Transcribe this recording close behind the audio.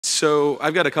So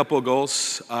I've got a couple of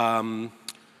goals.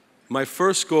 My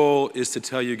first goal is to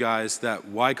tell you guys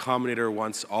that YCombinator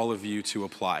wants all of you to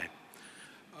apply.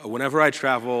 Whenever I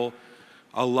travel,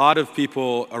 a lot of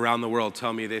people around the world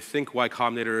tell me they think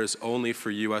YCombinator is only for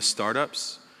US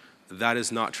startups. That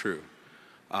is not true.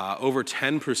 Over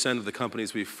 10% of the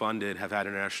companies we've funded have had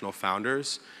international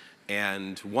founders,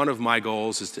 and one of my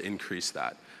goals is to increase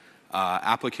that.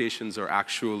 Applications are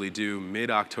actually due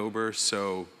mid-October,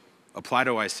 so apply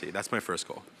to YC. That's my first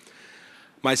goal.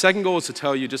 My second goal is to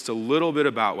tell you just a little bit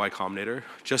about YCombinator,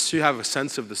 just so you have a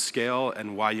sense of the scale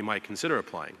and why you might consider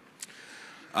applying.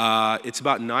 It's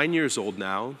about 9 years old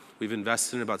now. We've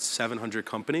invested in about 700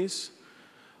 companies.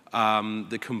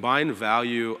 The combined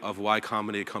value of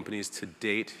YCombinator companies to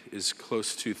date is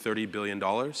close to $30 billion.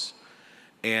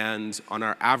 And on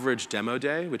our average demo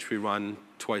day, which we run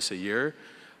twice a year,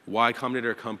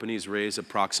 YCombinator companies raise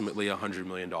approximately $100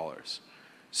 million.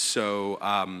 So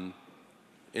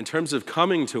in terms of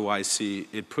coming to YC,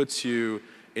 it puts you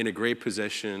in a great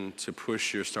position to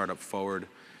push your startup forward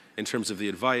in terms of the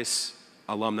advice,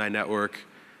 alumni network,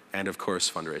 and of course,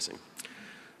 fundraising.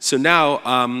 So now,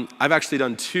 I've actually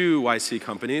done 2 YC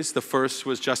companies. The first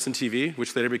was Justin TV,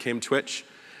 which later became Twitch.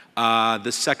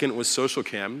 The second was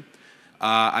SocialCam.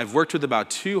 I've worked with about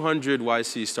 200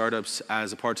 YC startups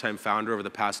as a part-time founder over the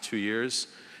past 2 years.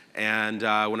 And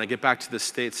when I get back to the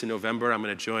States in November, I'm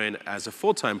going to join as a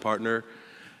full-time partner.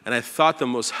 And I thought the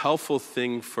most helpful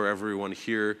thing for everyone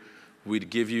here, we'd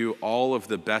give you all of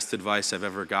the best advice I've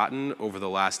ever gotten over the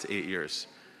last 8 years.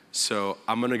 So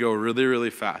I'm going to go really, really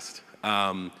fast.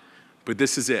 But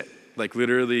this is it. Like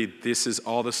literally, this is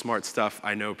all the smart stuff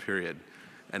I know, period.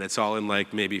 And it's all in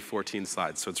like maybe 14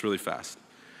 slides, so it's really fast.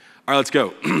 All right, let's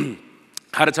go.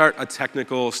 How to start a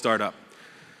technical startup.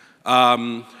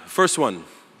 First one,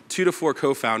 2 to 4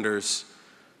 co-founders,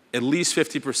 at least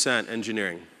 50%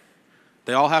 engineering.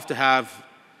 They all have to have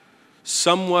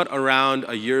somewhat around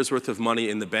a year's worth of money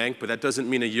in the bank, but that doesn't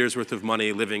mean a year's worth of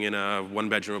money living in a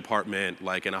 1-bedroom apartment,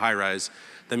 like in a high-rise.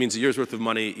 That means a year's worth of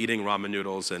money eating ramen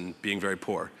noodles and being very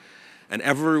poor. And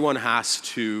everyone has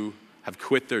to have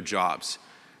quit their jobs.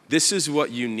 This is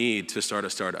what you need to start a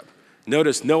startup.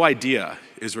 Notice, no idea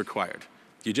is required.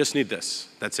 You just need this.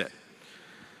 That's it.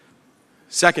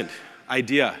 Second,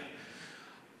 idea.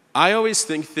 I always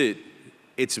think that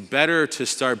it's better to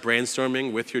start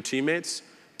brainstorming with your teammates.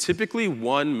 Typically,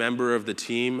 one member of the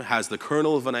team has the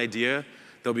kernel of an idea,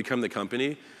 they'll become the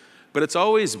company. But it's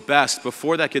always best,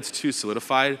 before that gets too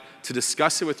solidified, to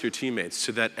discuss it with your teammates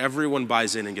so that everyone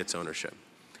buys in and gets ownership.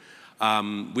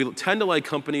 We tend to like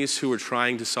companies who are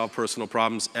trying to solve personal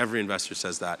problems. Every investor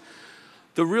says that.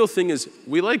 The real thing is,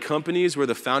 we like companies where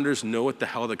the founders know what the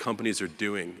hell the companies are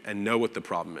doing and know what the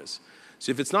problem is.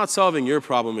 So if it's not solving your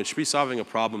problem, it should be solving a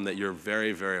problem that you're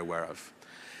very, very aware of.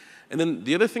 And then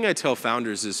the other thing I tell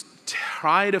founders is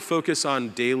try to focus on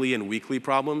daily and weekly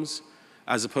problems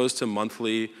as opposed to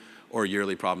monthly or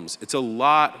yearly problems. It's a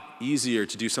lot easier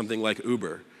to do something like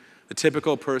Uber. The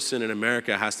typical person in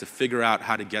America has to figure out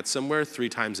how to get somewhere 3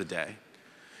 times a day.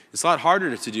 It's a lot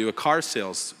harder to do a car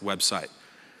sales website.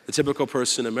 The typical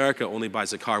person in America only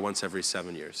buys a car once every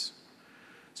 7 years.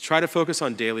 So try to focus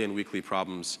on daily and weekly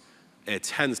problems. It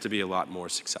tends to be a lot more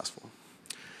successful.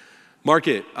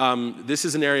 Market. This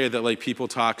is an area that like people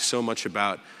talk so much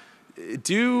about.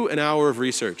 Do an hour of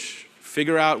research.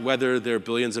 Figure out whether there are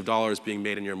billions of dollars being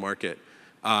made in your market,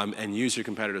 and use your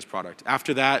competitor's product.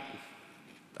 After that,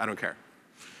 I don't care.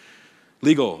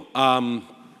 Legal.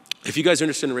 If you guys are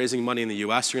interested in raising money in the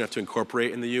US, you're gonna have to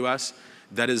incorporate in the US.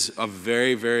 That is a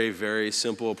very, very, very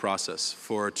simple process.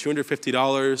 For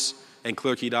 $250 and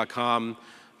clearkey.com,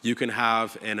 you can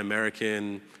have an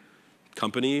American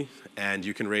company and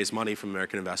you can raise money from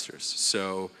American investors.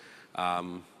 So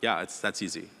yeah, that's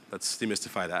easy. Let's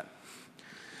demystify that.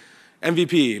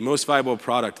 MVP, most viable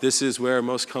product. This is where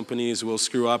most companies will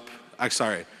screw up.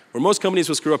 Where most companies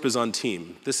will screw up is on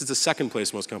team. This is the second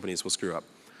place most companies will screw up.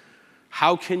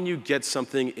 How can you get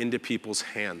something into people's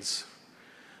hands?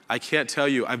 I can't tell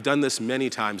you, I've done this many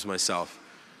times myself.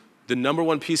 The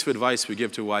 #1 piece of advice we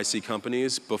give to YC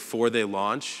companies before they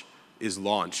launch is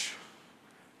launch.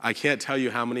 I can't tell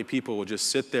you how many people will just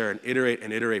sit there and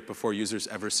iterate before users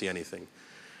ever see anything.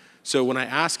 So when I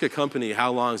ask a company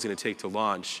how long it's going to take to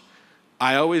launch,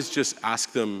 I always just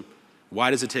ask them,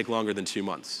 why does it take longer than 2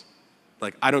 months?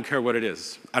 Like, I don't care what it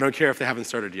is. I don't care if they haven't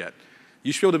started yet.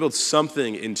 You should be able to build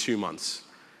something in 2 months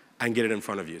and get it in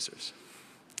front of users.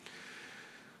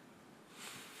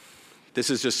 This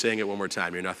is just saying it one more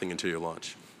time. You're nothing until you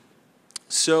launch.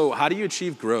 So how do you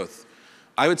achieve growth?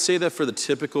 I would say that for the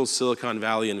typical Silicon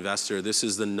Valley investor, this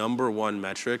is the #1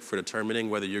 metric for determining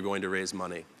whether you're going to raise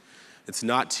money. It's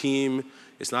not team,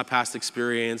 it's not past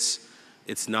experience,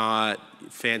 it's not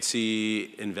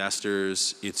fancy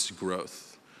investors, it's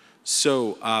growth.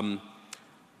 So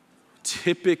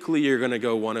typically you're gonna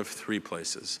go one of three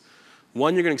places.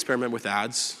 One, you're gonna experiment with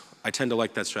ads. I tend to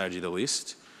like that strategy the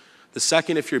least. The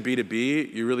second, if you're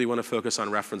B2B, you really wanna focus on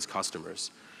reference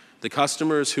customers. The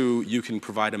customers who you can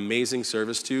provide amazing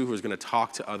service to, who's gonna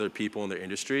talk to other people in their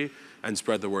industry and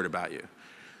spread the word about you.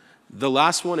 The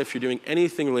last one, if you're doing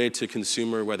anything related to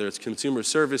consumer, whether it's consumer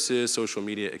services, social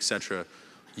media, et cetera,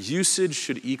 usage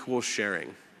should equal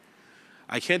sharing.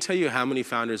 I can't tell you how many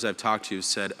founders I've talked to who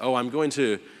said, oh, I'm going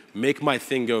to make my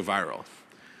thing go viral.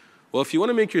 Well, if you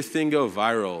wanna make your thing go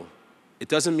viral, it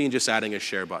doesn't mean just adding a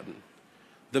share button.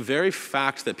 The very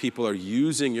fact that people are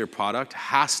using your product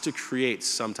has to create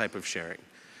some type of sharing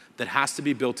that has to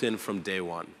be built in from day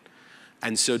one.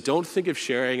 And so don't think of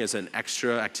sharing as an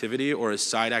extra activity or a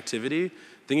side activity.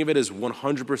 Think of it as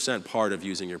 100% part of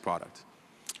using your product.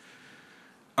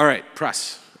 All right,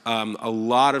 press. A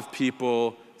lot of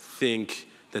people think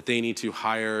that they need to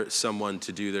hire someone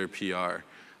to do their PR.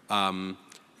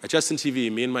 At Justin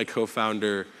TV, me and my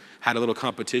co-founder had a little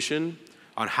competition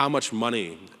on how much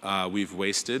money we've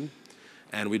wasted,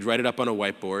 and we'd write it up on a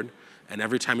whiteboard, and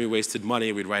every time we wasted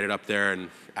money, we'd write it up there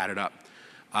and add it up.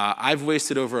 I've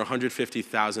wasted over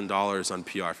 $150,000 on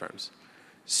PR firms.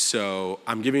 So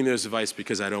I'm giving this advice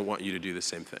because I don't want you to do the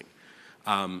same thing.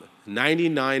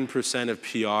 99% of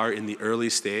PR in the early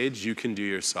stage, you can do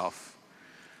yourself.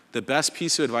 The best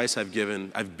piece of advice I've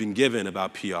been given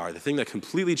about PR, the thing that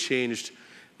completely changed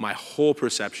my whole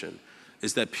perception,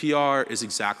 is that PR is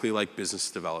exactly like business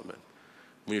development.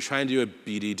 When you're trying to do a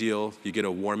BD deal, you get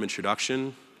a warm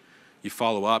introduction, you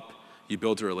follow up, you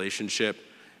build a relationship,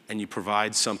 and you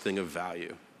provide something of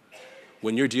value.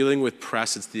 When you're dealing with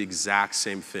press, it's the exact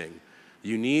same thing.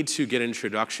 You need to get an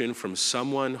introduction from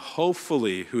someone,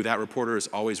 hopefully, who that reporter has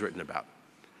always written about.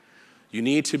 You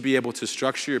need to be able to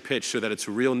structure your pitch so that it's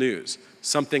real news,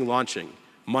 something launching,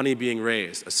 money being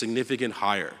raised, a significant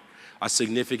hire, a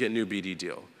significant new BD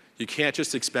deal. You can't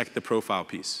just expect the profile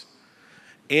piece.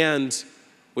 And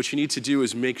what you need to do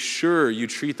is make sure you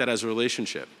treat that as a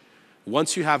relationship.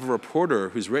 Once you have a reporter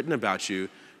who's written about you,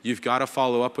 you've got to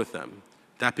follow up with them.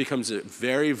 That becomes a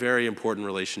very, very important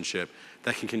relationship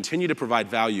that can continue to provide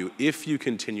value if you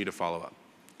continue to follow up.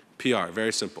 PR,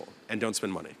 very simple, and don't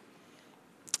spend money.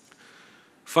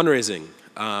 Fundraising.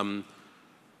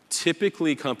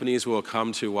 Typically, companies will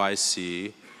come to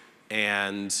YC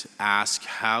and ask,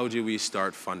 how do we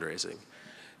start fundraising?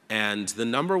 And the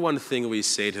number one thing we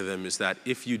say to them is that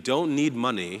if you don't need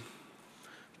money,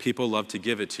 people love to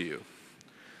give it to you.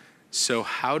 So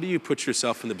how do you put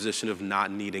yourself in the position of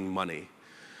not needing money?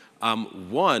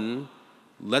 One,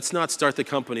 let's not start the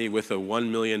company with a $1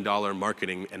 million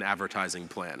marketing and advertising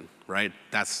plan, right?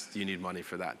 You need money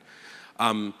for that.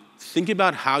 Think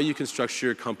about how you can structure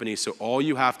your company so all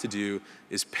you have to do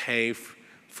is pay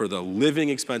for the living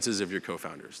expenses of your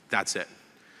co-founders. That's it.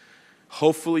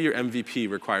 Hopefully your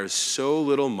MVP requires so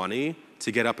little money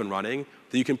to get up and running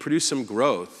that you can produce some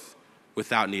growth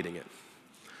without needing it.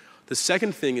 The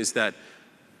second thing is that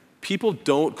people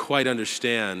don't quite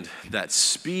understand that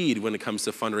speed when it comes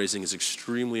to fundraising is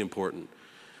extremely important.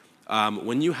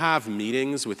 When you have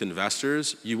meetings with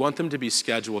investors, you want them to be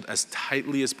scheduled as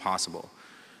tightly as possible.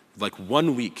 Like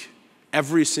 1 week,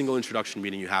 every single introduction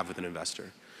meeting you have with an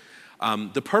investor.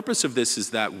 The purpose of this is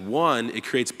that, one, it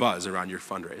creates buzz around your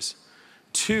fundraise.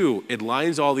 Two, it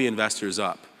lines all the investors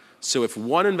up. So if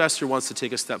one investor wants to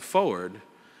take a step forward,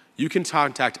 you can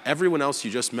contact everyone else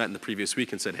you just met in the previous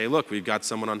week and said, hey, look, we've got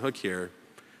someone on hook here.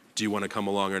 Do you want to come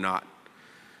along or not?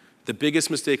 The biggest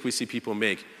mistake we see people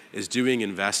make is doing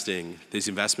these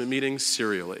investment meetings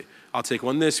serially. I'll take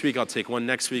one this week, I'll take one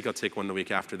next week, I'll take one the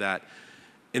week after that.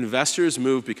 Investors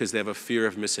move because they have a fear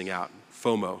of missing out,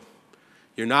 FOMO.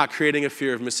 You're not creating a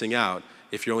fear of missing out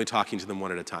if you're only talking to them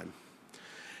one at a time.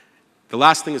 The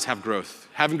last thing is have growth.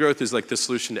 Having growth is like the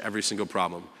solution to every single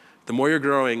problem. The more you're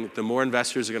growing, the more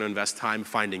investors are going to invest time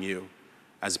finding you,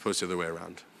 as opposed to the other way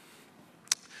around.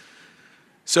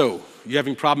 So, you're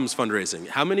having problems fundraising.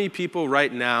 How many people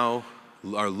right now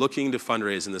are looking to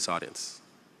fundraise in this audience?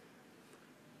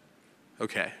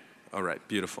 Okay, all right,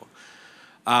 beautiful.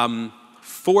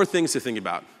 4 things to think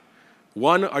about.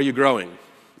 1, are you growing?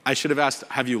 I should have asked,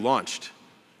 have you launched?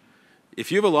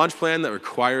 If you have a launch plan that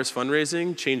requires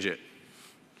fundraising, change it.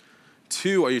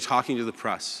 2, are you talking to the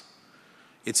press?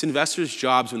 It's investors'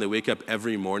 jobs when they wake up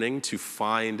every morning to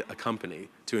find a company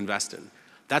to invest in.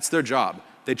 That's their job.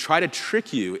 They try to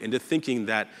trick you into thinking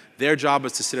that their job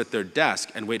is to sit at their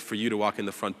desk and wait for you to walk in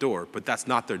the front door, but that's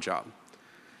not their job.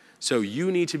 So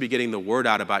you need to be getting the word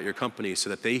out about your company so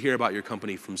that they hear about your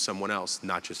company from someone else,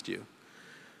 not just you.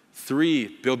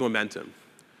 3, build momentum.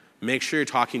 Make sure you're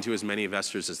talking to as many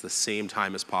investors at the same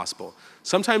time as possible.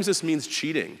 Sometimes this means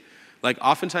cheating. Like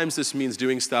oftentimes this means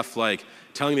doing stuff like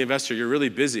telling the investor you're really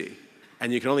busy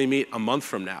and you can only meet a month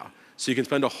from now. So you can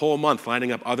spend a whole month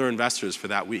lining up other investors for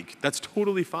that week. That's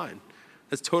totally fine.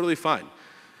 That's totally fine.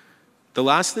 The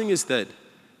last thing is that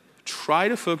try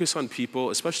to focus on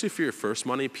people, especially for your first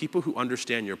money, people who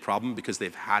understand your problem because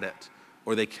they've had it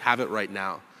or they have it right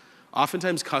now.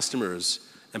 Oftentimes customers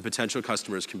and potential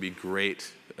customers can be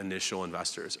great initial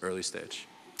investors, early stage.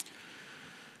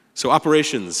 So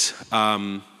operations,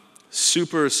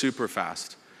 super, super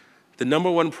fast. The number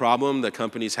one problem that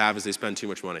companies have is they spend too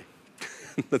much money.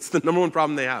 That's the number one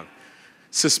problem they have.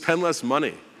 So spend less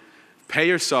money. Pay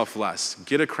yourself less.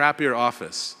 Get a crappier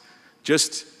office.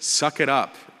 Just suck it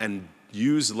up and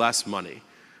use less money.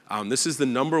 This is the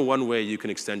number one way you can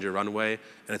extend your runway,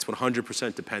 and it's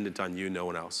 100% dependent on you, no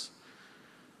one else.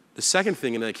 The second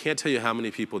thing, and I can't tell you how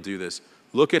many people do this,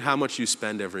 look at how much you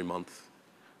spend every month.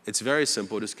 It's very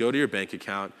simple. Just go to your bank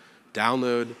account,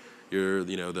 download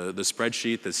the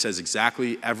spreadsheet that says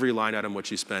exactly every line item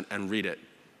what you spent, and read it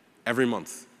every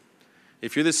month.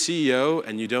 If you're the CEO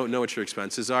and you don't know what your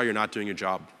expenses are, you're not doing your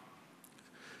job.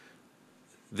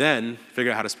 Then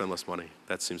figure out how to spend less money.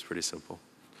 That seems pretty simple.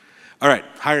 All right,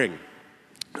 hiring.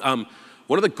 One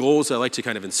of the goals I like to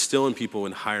kind of instill in people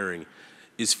in hiring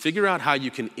is figure out how you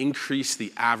can increase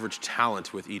the average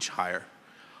talent with each hire.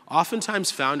 Oftentimes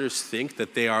founders think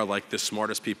that they are like the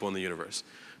smartest people in the universe.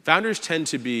 Founders tend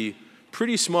to be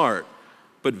pretty smart,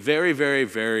 but very, very,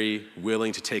 very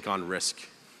willing to take on risk.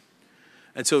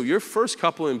 And so your first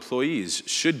couple of employees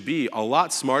should be a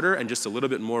lot smarter and just a little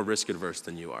bit more risk adverse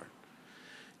than you are.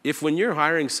 If when you're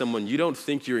hiring someone, you don't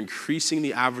think you're increasing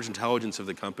the average intelligence of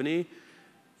the company,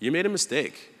 you made a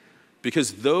mistake.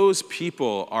 Because those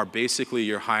people are basically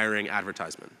your hiring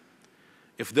advertisement.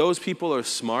 If those people are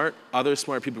smart, other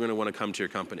smart people are going to want to come to your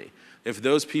company. If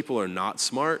those people are not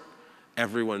smart,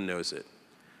 everyone knows it.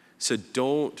 So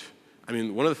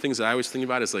one of the things that I always think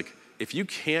about is like, if you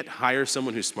can't hire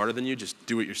someone who's smarter than you, just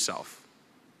do it yourself.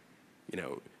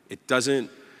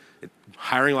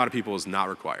 Hiring a lot of people is not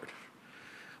required.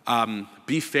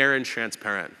 Be fair and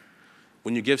transparent.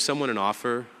 When you give someone an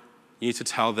offer, you need to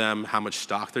tell them how much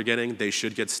stock they're getting. They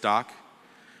should get stock.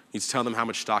 You need to tell them how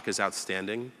much stock is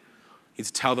outstanding. You need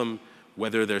to tell them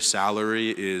whether their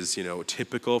salary is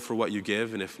typical for what you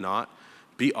give, and if not,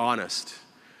 be honest.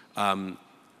 A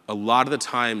lot of the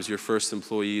times, your first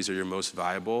employees are your most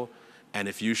valuable, and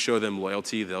if you show them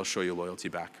loyalty, they'll show you loyalty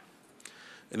back.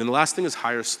 And then the last thing is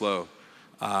hire slow.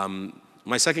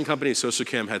 My second company,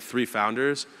 SocialCam, had 3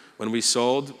 founders. When we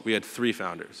sold, we had 3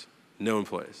 founders, no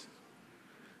employees.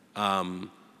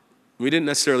 We didn't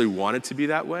necessarily want it to be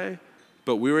that way,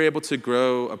 but we were able to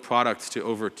grow a product to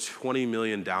over 20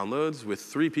 million downloads with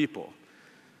 3 people.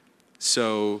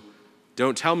 So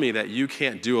don't tell me that you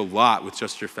can't do a lot with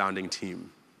just your founding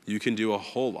team. You can do a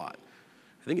whole lot.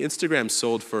 I think Instagram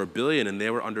sold for $1 billion and they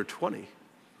were under 20.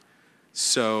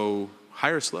 So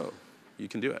hire slow. You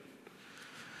can do it.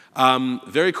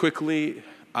 Very quickly,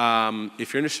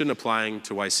 if you're interested in applying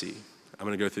to YC, I'm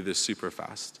going to go through this super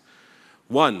fast.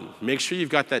 1, make sure you've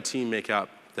got that team makeup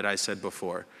that I said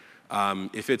before.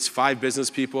 If it's 5 business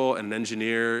people and an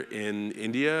engineer in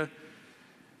India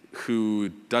who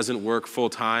doesn't work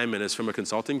full-time and is from a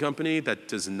consulting company, that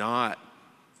does not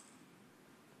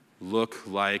look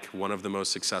like one of the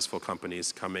most successful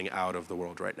companies coming out of the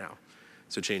world right now.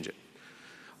 So change it.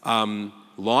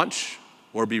 Launch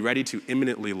or be ready to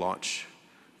imminently launch.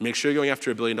 Make sure you're going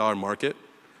after $1 billion market.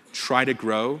 Try to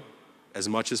grow as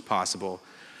much as possible.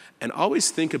 And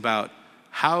always think about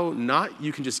how not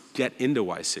you can just get into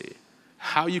YC,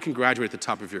 how you can graduate at the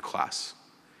top of your class.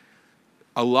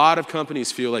 A lot of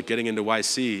companies feel like getting into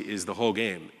YC is the whole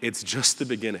game. It's just the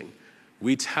beginning.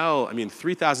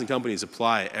 3,000 companies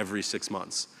apply every 6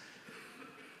 months.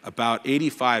 About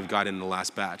 85 got in the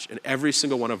last batch, and every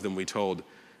single one of them we told,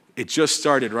 it just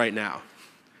started right now.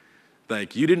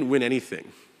 Like, you didn't win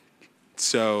anything.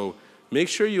 So make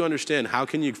sure you understand how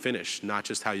can you finish, not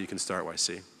just how you can start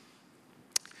YC.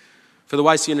 For the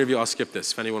YC interview, I'll skip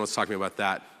this. If anyone wants to talk to me about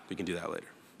that, we can do that later.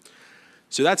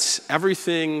 So that's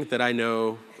everything that I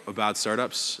know about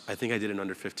startups. I think I did it in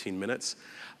under 15 minutes.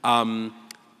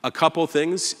 A couple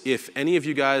things. If any of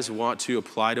you guys want to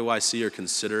apply to YC or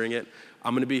considering it,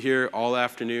 I'm going to be here all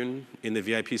afternoon in the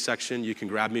VIP section. You can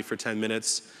grab me for 10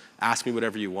 minutes, ask me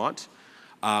whatever you want.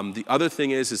 The other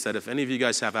thing is that if any of you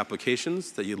guys have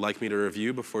applications that you'd like me to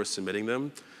review before submitting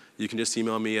them, you can just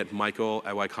email me at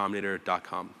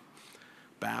michael@ycombinator.com.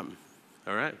 Bam.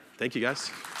 All right. Thank you, guys.